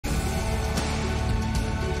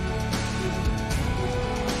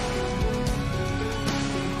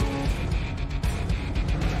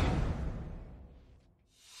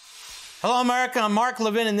Hello, America. I'm Mark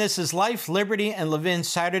Levin, and this is Life, Liberty, and Levin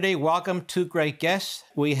Saturday. Welcome to great guests.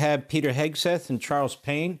 We have Peter Hegseth and Charles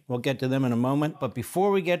Payne. We'll get to them in a moment. But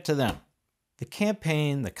before we get to them, the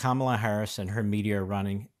campaign that Kamala Harris and her media are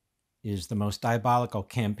running is the most diabolical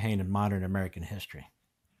campaign in modern American history.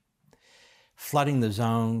 Flooding the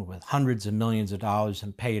zone with hundreds of millions of dollars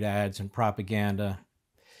in paid ads and propaganda.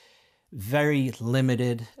 Very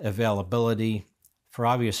limited availability. For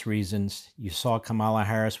obvious reasons, you saw Kamala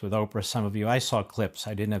Harris with Oprah, some of you. I saw clips.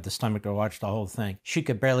 I didn't have the stomach to watch the whole thing. She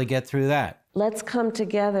could barely get through that. Let's come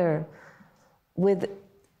together with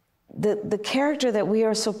the character that we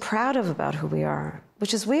are so proud of about who we are,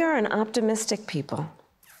 which is we are an optimistic people.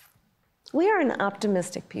 We are an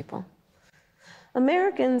optimistic people.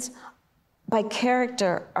 Americans, by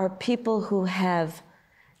character, are people who have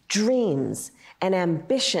dreams and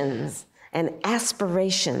ambitions and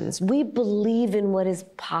aspirations. We believe in what is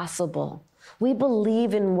possible. We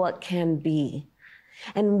believe in what can be.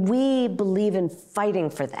 And we believe in fighting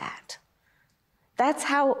for that. That's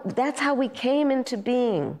how we came into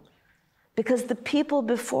being. Because the people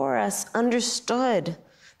before us understood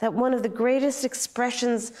that one of the greatest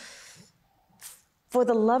expressions for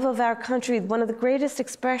the love of our country, one of the greatest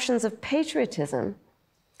expressions of patriotism,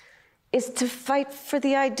 is to fight for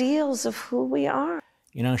the ideals of who we are.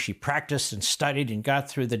 You know, she practiced and studied and got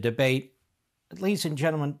through the debate. Ladies and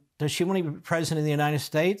gentlemen, does she want to be president of the United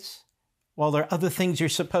States? Well, there are other things you're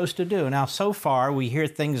supposed to do. Now, so far, we hear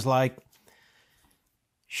things like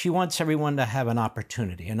she wants everyone to have an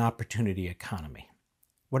opportunity economy.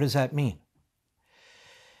 What does that mean?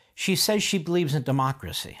 She says she believes in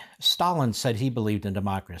democracy. Stalin said he believed in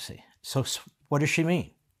democracy. So what does she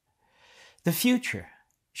mean? The future.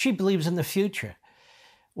 She believes in the future.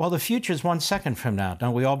 Well, the future is 1 second from now.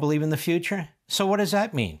 Don't we all believe in the future? So what does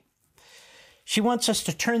that mean? She wants us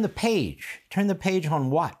to turn the page. Turn the page on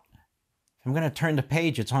what? If I'm going to turn the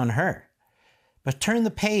page, it's on her. But turn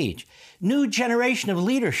the page. New generation of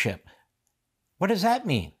leadership. What does that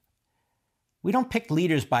mean? We don't pick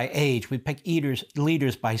leaders by age. We pick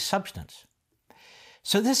leaders by substance.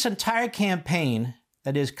 So this entire campaign,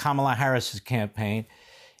 that is Kamala Harris's campaign,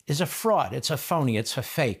 is a fraud. It's a phony. It's a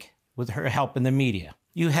fake with her help in the media.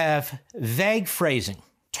 You have vague phrasing,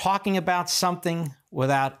 talking about something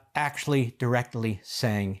without actually directly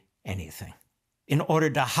saying anything, in order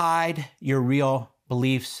to hide your real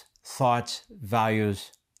beliefs, thoughts,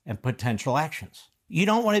 values, and potential actions. You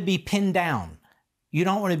don't want to be pinned down. You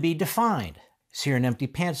don't want to be defined. So you're an empty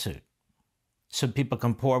pantsuit. So people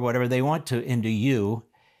can pour whatever they want to into you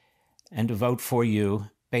and to vote for you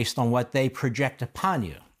based on what they project upon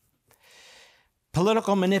you.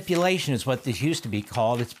 Political manipulation is what this used to be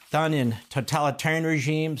called. It's done in totalitarian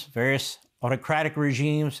regimes, various autocratic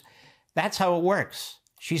regimes. That's how it works.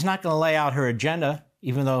 She's not going to lay out her agenda,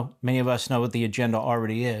 even though many of us know what the agenda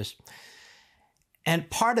already is. And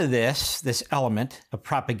part of this element of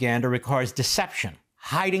propaganda requires deception,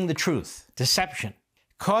 hiding the truth, deception,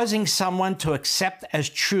 causing someone to accept as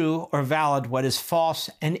true or valid what is false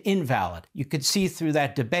and invalid. You could see through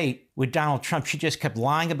that debate with Donald Trump, she just kept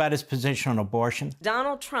lying about his position on abortion.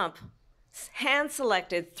 Donald Trump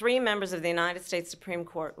hand-selected 3 members of the United States Supreme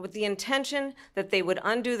Court with the intention that they would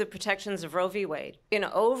undo the protections of Roe v. Wade. In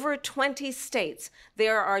over 20 states,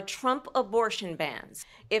 there are Trump abortion bans.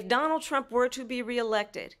 If Donald Trump were to be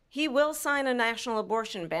reelected, he will sign a national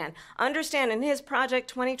abortion ban. Understand, in his Project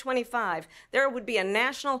 2025, there would be a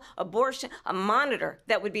national abortion, a monitor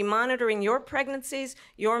that would be monitoring your pregnancies,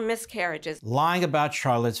 your miscarriages. Lying about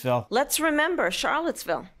Charlottesville. Let's remember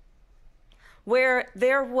Charlottesville, where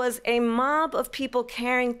there was a mob of people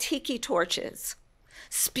carrying tiki torches,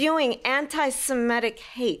 spewing anti-Semitic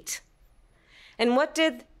hate. And what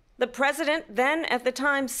did the president then at the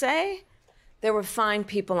time say? There were fine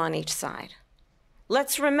people on each side.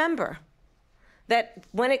 Let's remember that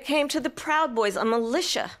when it came to the Proud Boys, a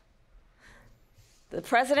militia, the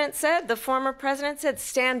former president said,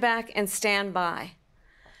 stand back and stand by.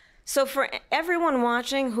 So for everyone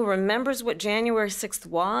watching who remembers what January 6th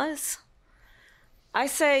was, I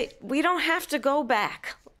say, we don't have to go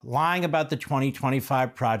back. Lying about the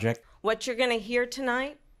 2025 project. What you're going to hear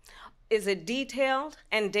tonight is a detailed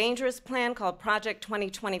and dangerous plan called Project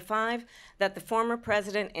 2025 that the former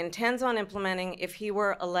president intends on implementing if he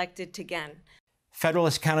were elected again.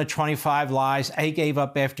 Federalists counted 25 lies. A gave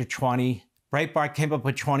up after 20. Breitbart came up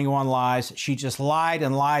with 21 lies. She just lied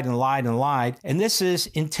and lied and lied and lied. And this is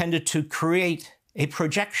intended to create a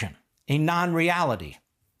projection, a non-reality.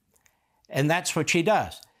 And that's what she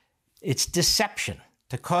does. It's deception,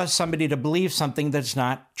 to cause somebody to believe something that's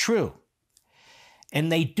not true. And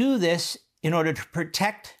they do this in order to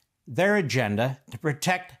protect their agenda, to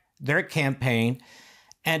protect their campaign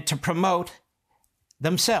and to promote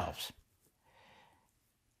themselves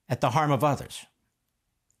at the harm of others.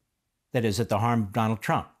 That is, at the harm of Donald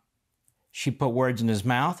Trump. She put words in his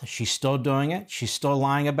mouth. She's still doing it. She's still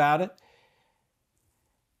lying about it.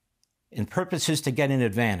 And purpose is to get an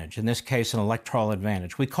advantage, in this case, an electoral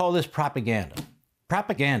advantage. We call this propaganda.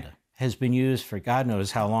 Propaganda has been used for God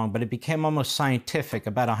knows how long, but it became almost scientific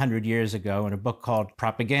about 100 years ago in a book called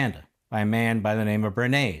Propaganda by a man by the name of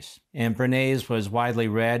Bernays. And Bernays was widely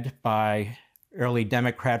read by early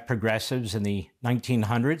Democrat progressives in the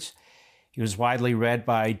 1900s. He was widely read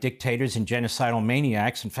by dictators and genocidal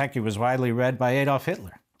maniacs. In fact, he was widely read by Adolf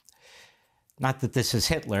Hitler. Not that this is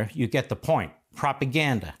Hitler, you get the point.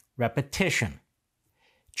 Propaganda, repetition,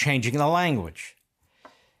 changing the language.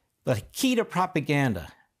 The key to propaganda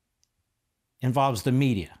involves the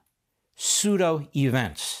media.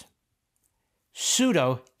 Pseudo-events.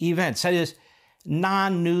 Pseudo-events, that is,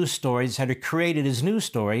 non-news stories that are created as news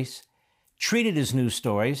stories, treated as news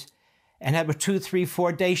stories, and have a 2, 3,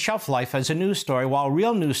 4 day shelf life as a news story, while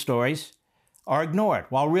real news stories are ignored,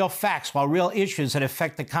 while real facts, while real issues that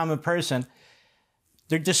affect the common person,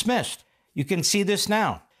 they're dismissed. You can see this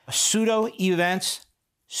now. Pseudo-events,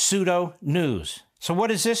 pseudo-news. So what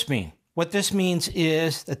does this mean? What this means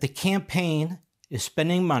is that the campaign is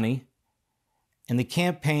spending money, and the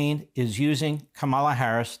campaign is using Kamala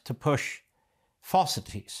Harris to push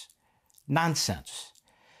falsities, nonsense,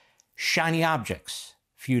 shiny objects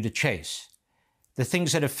for you to chase. The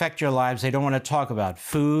things that affect your lives they don't want to talk about.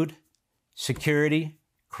 Food, security,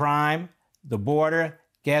 crime, the border,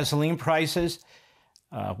 gasoline prices,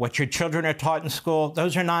 what your children are taught in school.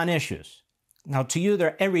 Those are non-issues. Now, to you,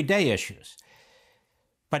 they're everyday issues.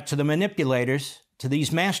 But to the manipulators, to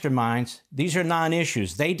these masterminds, these are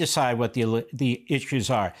non-issues. They decide what the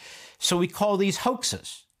issues are. So we call these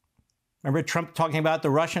hoaxes. Remember Trump talking about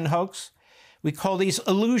the Russian hoax? We call these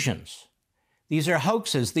illusions. These are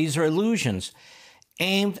hoaxes. These are illusions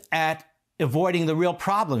aimed at avoiding the real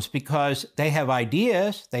problems because they have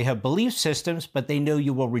ideas, they have belief systems, but they know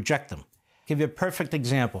you will reject them. I'll give you a perfect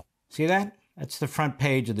example. See that? That's the front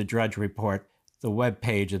page of the Drudge Report, the web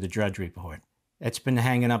page of the Drudge Report. It's been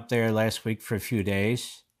hanging up there last week for a few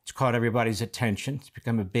days. It's caught everybody's attention. It's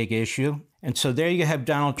become a big issue. And so there you have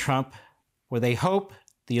Donald Trump, where they hope,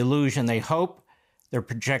 the illusion, they hope they're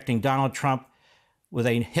projecting Donald Trump with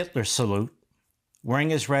a Hitler salute, wearing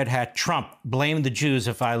his red hat. Trump, blame the Jews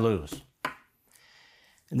if I lose.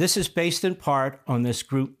 And this is based in part on this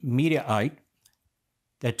group Mediaite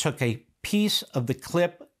that took a piece of the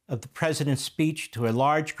clip of the president's speech to a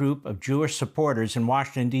large group of Jewish supporters in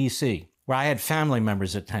Washington, D.C., where I had family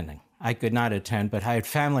members attending. I could not attend, but I had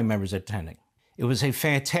family members attending. It was a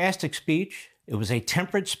fantastic speech. It was a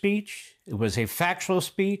temperate speech. It was a factual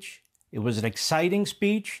speech. It was an exciting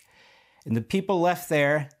speech. And the people left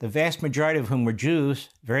there, the vast majority of whom were Jews,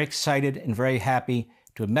 very excited and very happy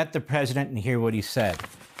to have met the president and hear what he said.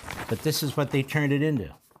 But this is what they turned it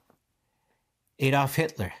into. Adolf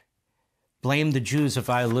Hitler, blame the Jews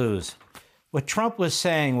if I lose. What Trump was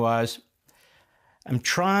saying was, I'm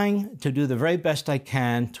trying to do the very best I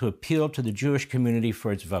can to appeal to the Jewish community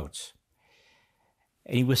for its votes.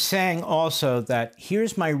 And he was saying also that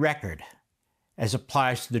here's my record as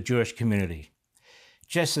applies to the Jewish community.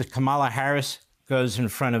 Just as Kamala Harris goes in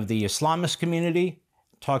front of the Islamist community,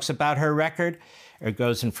 talks about her record, or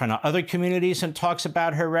goes in front of other communities and talks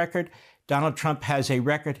about her record, Donald Trump has a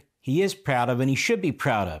record he is proud of and he should be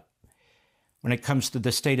proud of when it comes to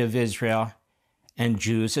the state of Israel and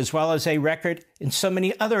Jews, as well as a record in so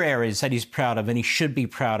many other areas that he's proud of and he should be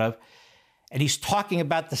proud of. And he's talking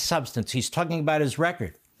about the substance. He's talking about his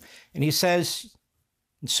record. And he says,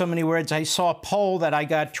 in so many words, I saw a poll that I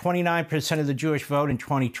got 29% of the Jewish vote in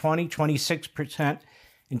 2020, 26%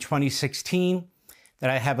 in 2016, that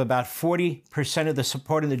I have about 40% of the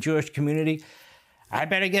support in the Jewish community. I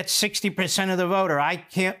better get 60% of the vote, or I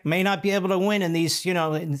may not be able to win in these,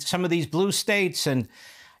 in some of these blue states. And,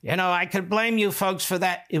 I could blame you folks for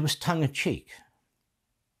that. It was tongue-in-cheek.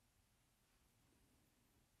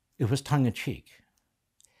 It was tongue-in-cheek.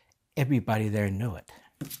 Everybody there knew it.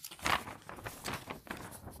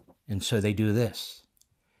 And so they do this,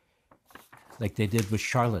 like they did with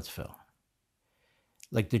Charlottesville,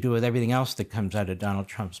 like they do with everything else that comes out of Donald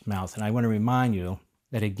Trump's mouth. And I want to remind you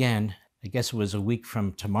that, again, I guess it was a week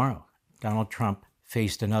from tomorrow, Donald Trump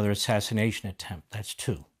faced another assassination attempt. That's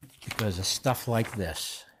 2. Because of stuff like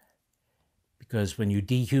this. Because when you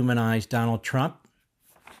dehumanize Donald Trump,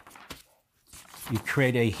 you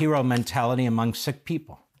create a hero mentality among sick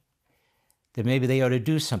people. That maybe they ought to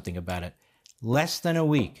do something about it. Less than a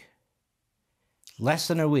week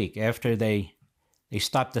after they They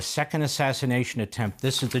stopped the second assassination attempt.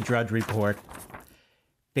 This is the Drudge Report,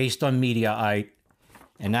 based on Mediaite.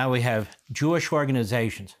 And now we have Jewish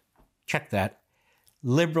organizations. Check that.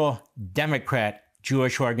 Liberal Democrat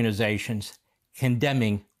Jewish organizations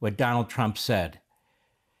condemning what Donald Trump said.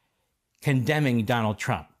 Condemning Donald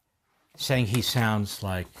Trump, saying he sounds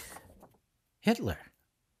like Hitler.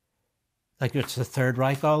 Like it's the Third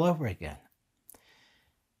Reich all over again.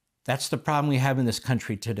 That's the problem we have in this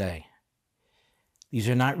country today. These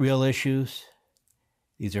are not real issues.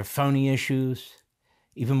 These are phony issues,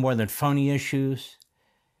 even more than phony issues.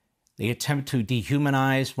 They attempt to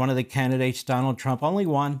dehumanize one of the candidates, Donald Trump, only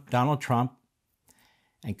one, Donald Trump.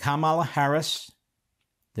 And Kamala Harris,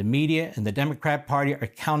 the media and the Democrat Party are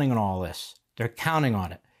counting on all this. They're counting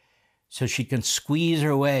on it so she can squeeze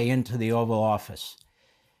her way into the Oval Office.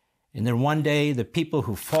 And then one day, the people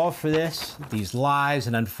who fall for this, these lies,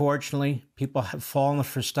 and unfortunately, people have fallen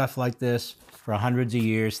for stuff like this for hundreds of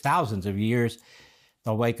years, thousands of years,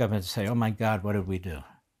 they'll wake up and say, oh my God, what did we do?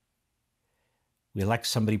 We elect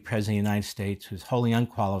somebody president of the United States who's wholly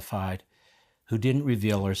unqualified, who didn't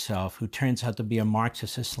reveal herself, who turns out to be a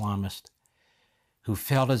Marxist Islamist, who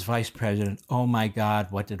failed as vice president. Oh my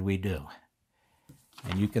God, what did we do?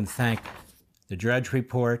 And you can thank the Drudge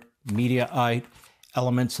Report, Mediaite,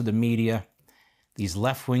 elements of the media, these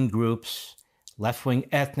left-wing groups, left-wing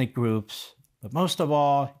ethnic groups, but most of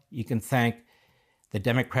all, you can thank the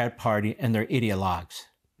Democrat Party and their ideologues,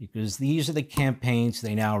 because these are the campaigns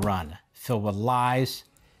they now run, filled with lies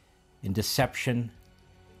and deception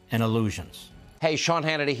and illusions. Hey, Sean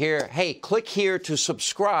Hannity here. Hey, click here to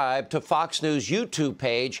subscribe to Fox News YouTube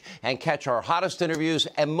page and catch our hottest interviews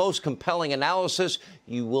and most compelling analysis.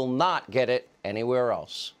 You will not get it anywhere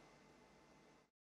else.